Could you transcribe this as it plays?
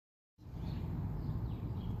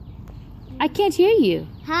I can't hear you.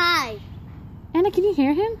 Hi. Anna, can you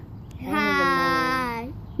hear him? Hi.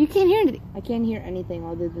 You can't hear anything. I can't hear anything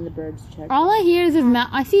other than the birds chirping. All I hear is his mouth.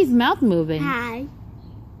 I see his mouth moving. Hi.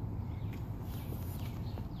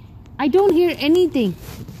 I don't hear anything.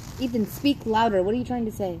 Ethan, speak louder. What are you trying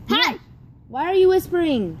to say? Hi. Why are you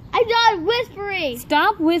whispering? I'm not whispering.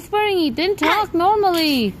 Stop whispering, Ethan. Talk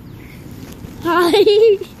normally. Hi.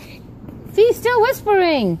 See, he's still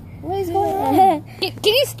whispering. What is going on? Can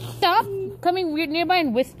you stop coming weird nearby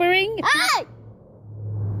and whispering? Hi.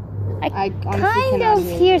 I honestly Kind cannot of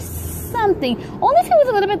hear something. Only if it was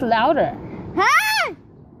a little bit louder. Hi.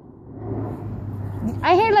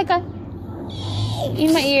 I hear like a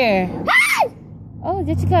in my ear. Hi. Oh, it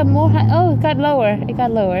just got more high. Oh, it got lower. It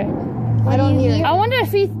got lower. I don't hear it. I wonder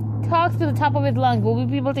if he talks to the top of his lungs. Will we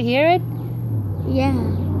be able to hear it? Yeah.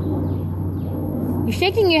 You're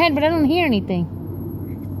shaking your head, but I don't hear anything.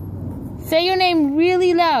 Say your name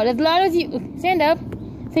really loud as you... Stand up.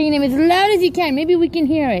 Say your name as loud as you can. Maybe we can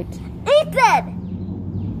hear it. Ethan.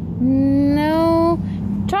 No.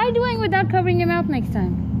 Try doing it without covering your mouth next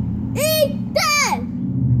time. Ethan.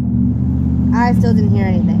 I still didn't hear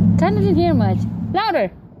anything. Kind of didn't hear much.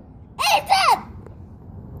 Louder. Ethan.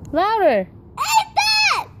 Louder.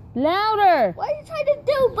 Ethan. Louder. What are you trying to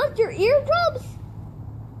do? Bust your eardrums?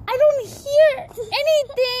 I don't hear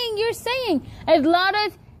anything you're saying. As loud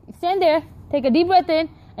as... Stand there. Take a deep breath in.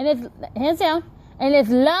 And as... Hands down. And as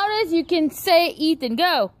loud as you can say Ethan.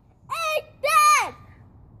 Go. Ethan.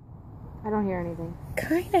 I don't hear anything.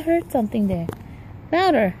 Kind of heard something there.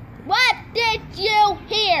 Louder. What did you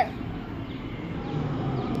hear?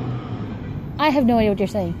 I have no idea what you're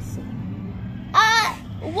saying.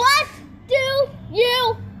 What do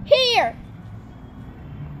you hear?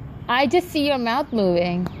 I just see your mouth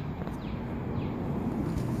moving.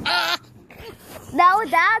 Now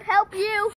would that help you?